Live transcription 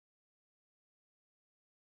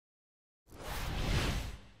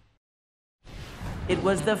It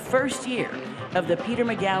was the first year of the Peter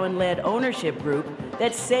McGowan-led ownership group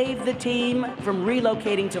that saved the team from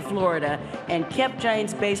relocating to Florida and kept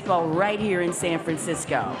Giants baseball right here in San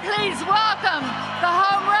Francisco. Please welcome the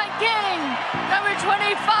home run king, number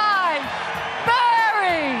 25,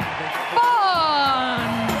 Barry Bonds.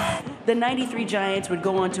 The 93 Giants would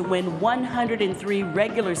go on to win 103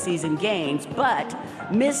 regular season games, but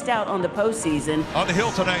missed out on the postseason. On the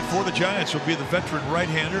hill tonight for the Giants will be the veteran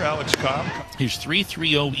right-hander Alex Cobb. His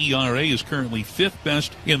 3.30 ERA is currently fifth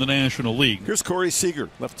best in the National League. Here's Corey Seager,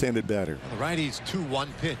 left-handed batter. The righty's 2-1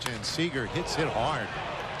 pitch, and Seager hits it hard.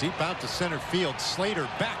 Deep out to center field. Slater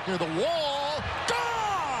back near the wall. Gone!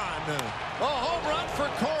 A home run for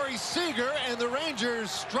Corey Seager, and the Rangers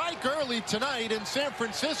strike early tonight in San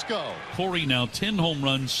Francisco. Corey now 10 home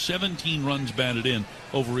runs, 17 runs batted in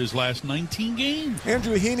over his last 19 games.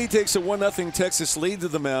 Andrew Heaney takes a 1-0 Texas lead to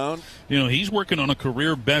the mound. You know, he's working on a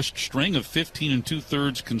career-best string of 15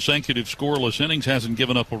 2/3 consecutive scoreless innings. Hasn't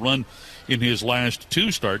given up a run in his last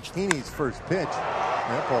two starts. Heaney's first pitch.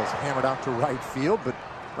 That ball's hammered out to right field, but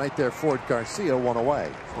right there, Ford Garcia one away.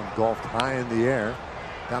 This one golfed high in the air,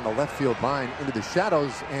 down the left field line into the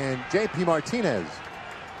shadows, and J.P. Martinez.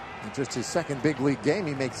 In just his second big league game,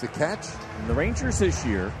 he makes the catch. And the Rangers this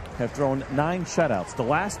year have thrown 9 shutouts. The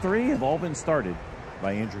last 3 have all been started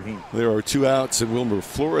by Andrew Heaney. There are 2 outs, and Wilmer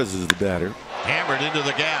Flores is the batter. Hammered into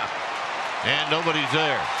the gap, and nobody's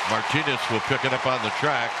there. Martinez will pick it up on the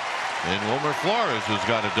track, and Wilmer Flores has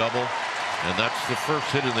got a double, and that's the first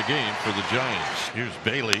hit in the game for the Giants. Here's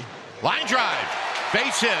Bailey. Line drive.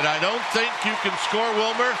 Base hit. I don't think you can score,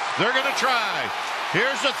 Wilmer. They're going to try.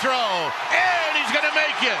 Here's the throw, and he's going to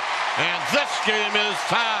make it. And this game is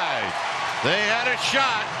tied. They had a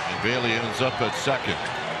shot, and Bailey ends up at second.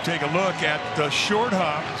 Take a look at the short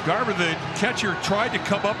hop. Garver, the catcher, tried to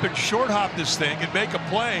come up and short hop this thing and make a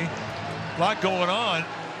play. A lot going on.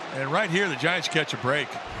 And right here, the Giants catch a break.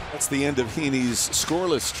 That's the end of Heaney's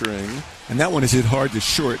scoreless string. And that one is hit hard to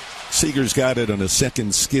short. Seager's got it on a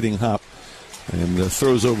second skidding hop and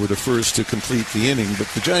throws over to first to complete the inning. But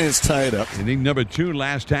the Giants tie it up. Inning number 2,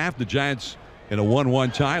 last half. The Giants in a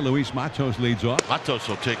 1-1 tie. Luis Matos leads off. Matos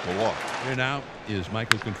will take the walk. Here now is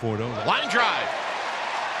Michael Conforto. Line drive.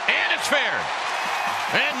 And it's fair.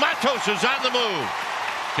 And Matos is on the move.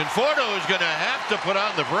 Conforto is going to have to put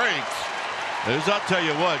on the brakes. As I'll tell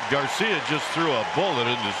you what, Garcia just threw a bullet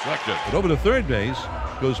into second. But over to third base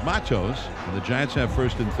goes Matos, and the Giants have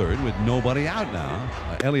first and third with nobody out now.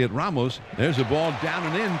 Elliot Ramos, there's a ball down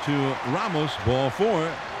and in to Ramos, ball 4,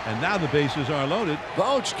 and now the bases are loaded.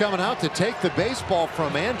 Boach coming out to take the baseball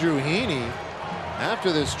from Andrew Heaney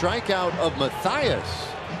after the strikeout of Matthias.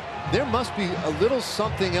 There must be a little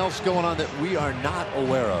something else going on that we are not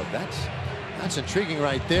aware of. That's intriguing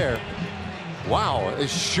right there. Wow, a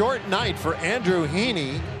short night for Andrew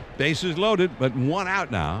Heaney. Bases loaded, but 1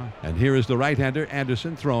 out now. And here is the right-hander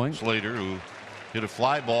Anderson throwing. Slater, who hit a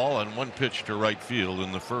fly ball on 1 pitch to right field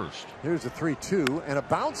in the first. Here's a 3-2 and a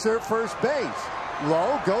bouncer first base.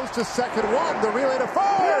 Low goes to second 1. The relay to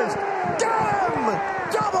first. Got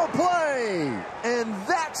him! Double play! And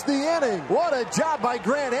that's the inning. What a job by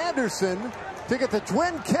Grant Anderson to get the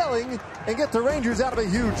twin killing and get the Rangers out of a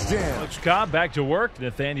huge jam. Coach Cobb back to work.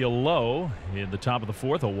 Nathaniel Lowe in the top of the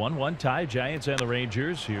 4th. A 1-1 tie. Giants and the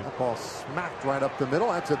Rangers here. That ball smacked right up the middle.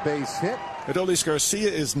 That's a base hit. Adolis Garcia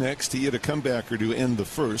is next. He hit a comebacker to end the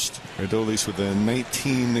first. Adolis with a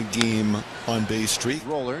 19-game on-base streak.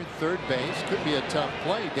 Roller, third base. Could be a tough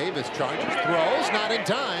play. Davis charges, throws, not in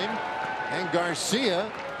time. And Garcia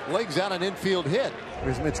legs out an infield hit.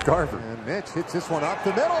 Here's Mitch Garver. And Mitch hits this one up the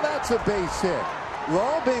middle. That's a base hit.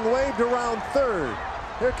 Low being waved around third.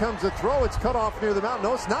 Here comes the throw. It's cut off near the mound.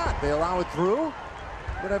 No, it's not. They allow it through.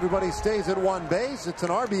 But everybody stays at one base. It's an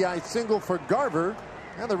RBI single for Garver.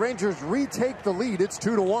 And the Rangers retake the lead. It's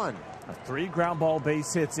 2-1. 3 ground ball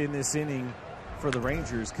base hits in this inning for the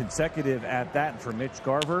Rangers, consecutive at that for Mitch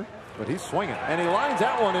Garver. But he's swinging. And he lines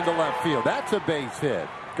that one into left field. That's a base hit.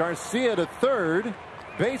 Garcia to third.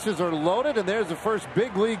 Bases are loaded, and there's the first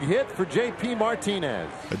big league hit for J.P.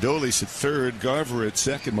 Martinez. Adolis at third, Garver at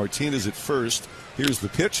second, Martinez at first. Here's the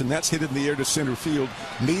pitch, and that's hit in the air to center field,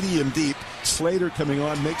 medium deep. Slater coming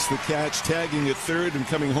on, makes the catch, tagging at third, and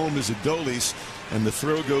coming home is Adolis, and the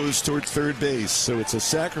throw goes toward third base. So it's a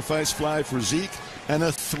sacrifice fly for Zeke, and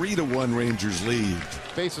a 3-1 Rangers lead.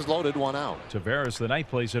 Bases loaded, 1 out. Tavares, the ninth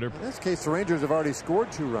place hitter. In this case, the Rangers have already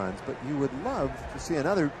scored 2 runs, but you would love to see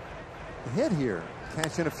another hit here.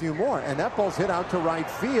 Cash in a few more, and that ball's hit out to right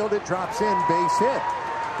field. It drops in, base hit.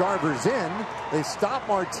 Garver's in. They stop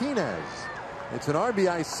Martinez. It's an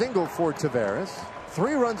RBI single for Tavares.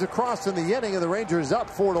 3 runs across in the inning, and the Rangers up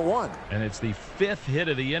 4-1. And it's the 5th hit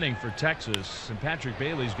of the inning for Texas. And Patrick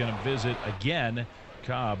Bailey's going to visit again.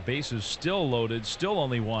 Bases still loaded, still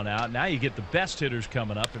only 1 out. Now you get the best hitters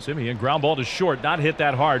coming up. And Simeon, ground ball to short, not hit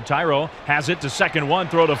that hard. Tyro has it to second, 1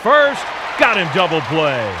 throw to first. Got him, double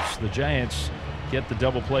play. The Giants get the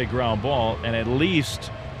double play ground ball and at least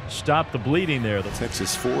stop the bleeding there.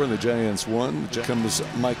 Texas 4 and the Giants 1. Comes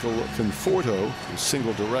Michael Conforto, who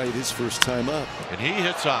singled to right his first time up. And he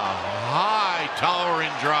hits a high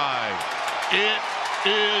towering drive. It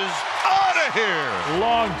is out of here.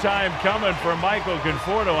 Long time coming for Michael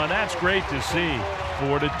Conforto, and that's great to see.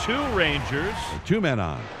 4-2 Rangers. 2 men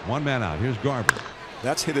on, 1 man out. Here's Garver.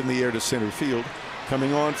 That's hit in the air to center field.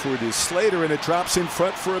 Coming on for it is Slater, and it drops in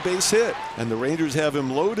front for a base hit. And the Rangers have him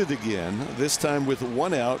loaded again, this time with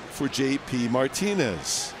 1 out for J.P.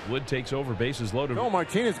 Martinez. Wood takes over, bases loaded. No,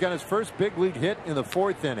 Martinez got his first big league hit in the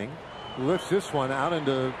 4th inning. Lifts this one out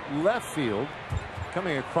into left field.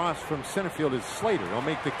 Coming across from center field is Slater. He'll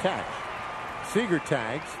make the catch. Seager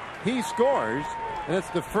tags. He scores, and it's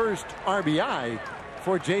the first RBI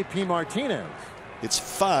for J.P. Martinez. It's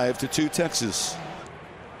 5-2 Texas.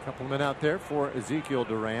 Couple of men out there for Ezekiel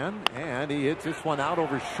Duran, and he hits this one out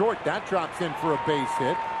over short. That drops in for a base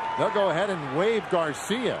hit. They'll go ahead and wave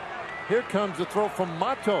Garcia. Here comes the throw from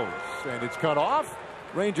Matos, and it's cut off.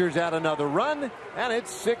 Rangers add another run, and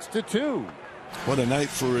it's 6-2. What a night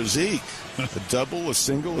for Zeke. A double, a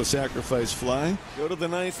single, a sacrifice fly. Go to the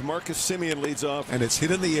 9th. Marcus Semien leads off, and it's hit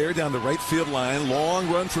in the air down the right field line. Long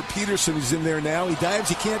run for Peterson. He's in there now. He dives.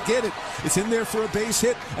 He can't get it. It's in there for a base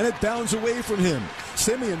hit, and it bounds away from him.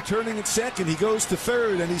 Semien turning at second. He goes to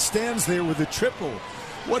third, and he stands there with a triple.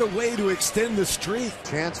 What a way to extend the streak.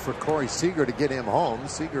 Chance for Corey Seager to get him home.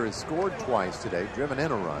 Seager has scored twice today, driven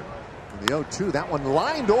in a run. In the 0-2, that one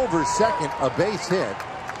lined over second, a base hit.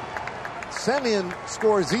 Semien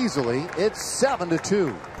scores easily. It's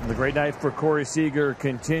 7-2. The great night for Corey Seager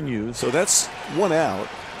continues. So that's 1 out,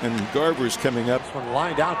 and Garver's coming up. This one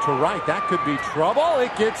lined out to right. That could be trouble.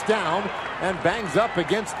 It gets down and bangs up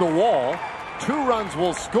against the wall. 2 runs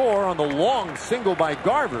will score on the long single by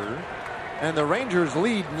Garver, and the Rangers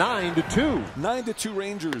lead 9-2. 9-2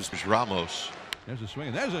 Rangers. There's Ramos. There's a swing,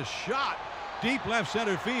 and there's a shot. Deep left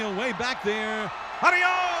center field, way back there.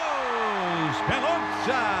 Adios,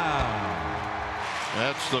 Pelota.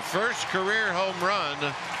 That's the first career home run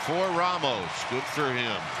for Ramos. Good for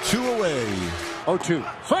him. 2 away.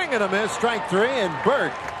 0-2. Swing and a miss. Strike 3, and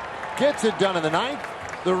Burke gets it done in the 9th.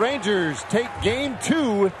 The Rangers take game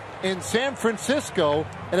 2 in San Francisco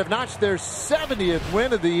and have notched their 70th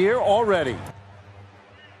win of the year already.